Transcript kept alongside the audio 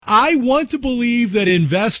I want to believe that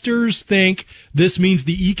investors think this means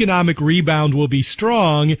the economic rebound will be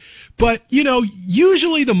strong. But,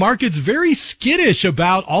 usually the market's very skittish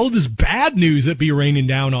about all of this bad news that be raining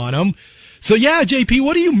down on them. So, yeah, JP,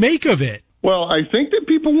 what do you make of it? Well, I think that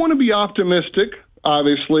people want to be optimistic.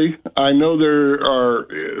 Obviously, I know there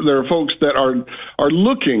are folks that are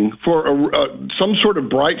looking for some sort of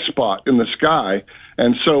bright spot in the sky,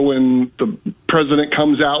 and so when the president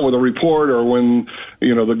comes out with a report, or when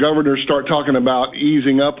the governors start talking about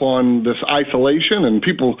easing up on this isolation, and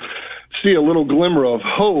people see a little glimmer of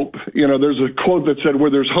hope, there's a quote that said,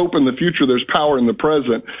 "Where there's hope in the future, there's power in the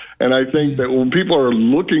present," and I think that when people are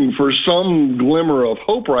looking for some glimmer of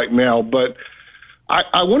hope right now, but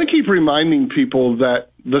I want to keep reminding people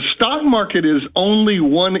that the stock market is only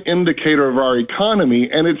one indicator of our economy,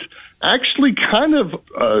 and it's actually kind of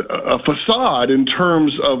a facade in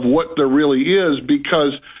terms of what there really is,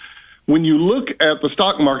 because when you look at the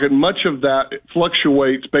stock market, much of that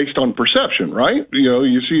fluctuates based on perception, right?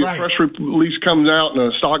 You see a press release comes out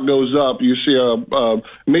and the stock goes up. You see a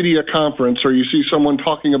media conference, or you see someone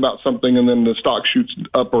talking about something and then the stock shoots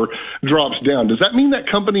up or drops down. Does that mean that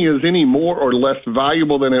company is any more or less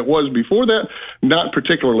valuable than it was before that? Not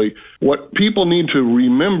particularly. What people need to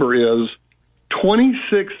remember is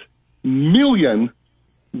 26 million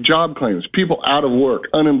job claims, people out of work,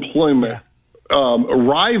 unemployment. Yeah.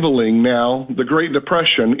 Rivaling now the Great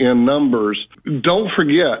Depression in numbers. Don't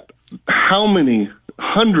forget how many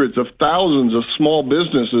hundreds of thousands of small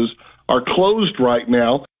businesses are closed right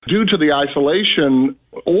now due to the isolation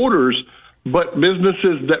orders, but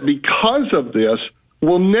businesses that because of this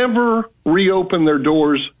will never reopen their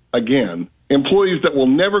doors again. Employees that will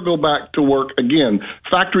never go back to work again.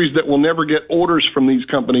 Factories that will never get orders from these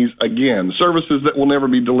companies again. Services that will never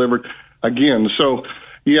be delivered again. So,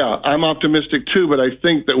 yeah, I'm optimistic too, but I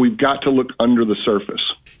think that we've got to look under the surface.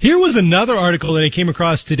 Here was another article that I came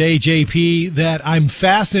across today, JP, that I'm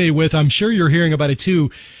fascinated with. I'm sure you're hearing about it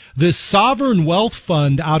too. The sovereign wealth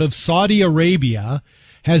fund out of Saudi Arabia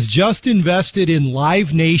has just invested in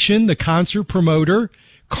Live Nation, the concert promoter,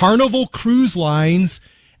 Carnival Cruise Lines,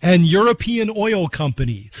 and European oil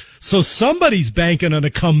companies. So somebody's banking on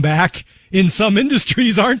a comeback in some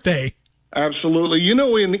industries, aren't they? Absolutely.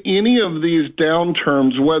 In any of these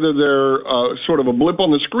downturns, whether they're sort of a blip on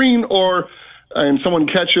the screen and someone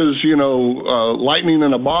catches, lightning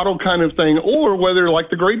in a bottle kind of thing, or whether like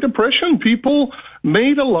the Great Depression, people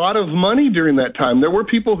made a lot of money during that time. There were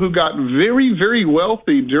people who got very, very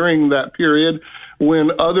wealthy during that period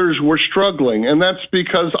when others were struggling. And that's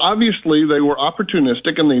because obviously they were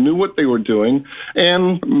opportunistic and they knew what they were doing,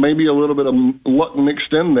 and maybe a little bit of luck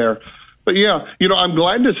mixed in there. But yeah, I'm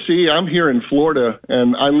glad to see. I'm here in Florida,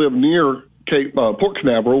 and I live near Port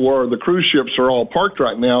Canaveral, where the cruise ships are all parked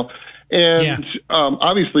right now. And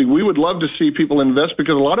obviously, we would love to see people invest,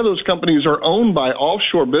 because a lot of those companies are owned by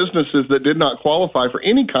offshore businesses that did not qualify for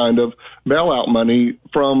any kind of bailout money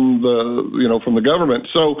from the government.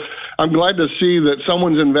 So I'm glad to see that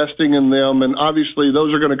someone's investing in them, and obviously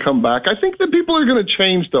those are going to come back. I think that people are going to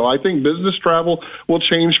change, though. I think business travel will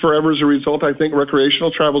change forever as a result. I think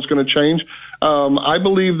recreational travel is going to change. I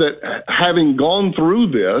believe that having gone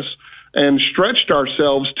through this and stretched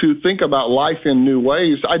ourselves to think about life in new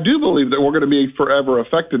ways, I do believe that we're going to be forever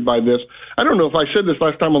affected by this. I don't know if I said this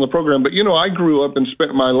last time on the program, but, I grew up and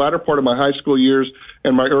spent my latter part of my high school years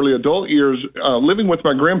and my early adult years living with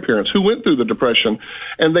my grandparents who went through the Depression,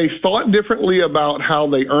 and they thought differently about how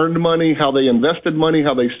they earned money, how they invested money,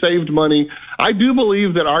 how they saved money. I do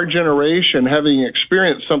believe that our generation, having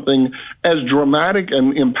experienced something as dramatic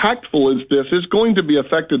and impactful as this, is going to be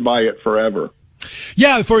affected by it forever.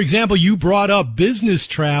 Yeah, for example, you brought up business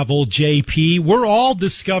travel, JP. We're all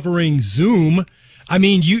discovering Zoom. I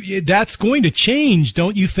mean, that's going to change,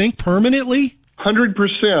 don't you think, permanently?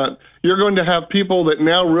 100%. You're going to have people that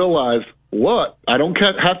now realize, what? I don't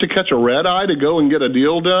have to catch a red eye to go and get a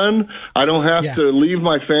deal done. I don't have to leave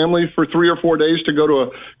my family for 3 or 4 days to go to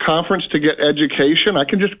a conference to get education. I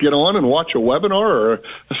can just get on and watch a webinar or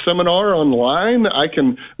a seminar online. I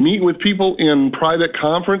can meet with people in private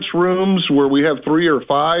conference rooms where we have 3 or 5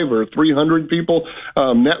 or 300 people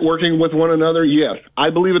networking with one another. Yes, I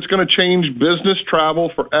believe it's going to change business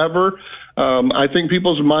travel forever. I think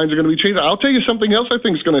people's minds are going to be changed. I'll tell you something else I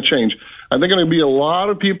think is going to change. I think there are going to be a lot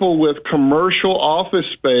of people with commercial office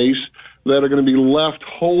space that are going to be left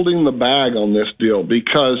holding the bag on this deal,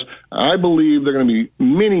 because I believe there are going to be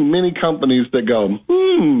many, many companies that go,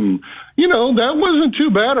 that wasn't too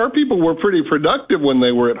bad. Our people were pretty productive when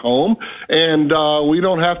they were at home, and we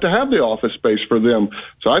don't have to have the office space for them.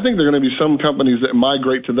 So I think there are going to be some companies that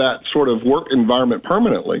migrate to that sort of work environment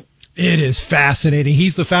permanently. It is fascinating.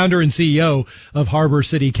 He's the founder and CEO of Harbor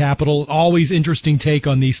City Capital. Always interesting take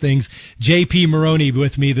on these things. JP Maroney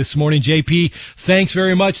with me this morning. JP, thanks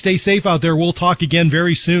very much. Stay safe out there. We'll talk again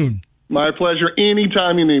very soon. My pleasure.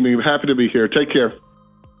 Anytime you need me, I'm happy to be here. Take care.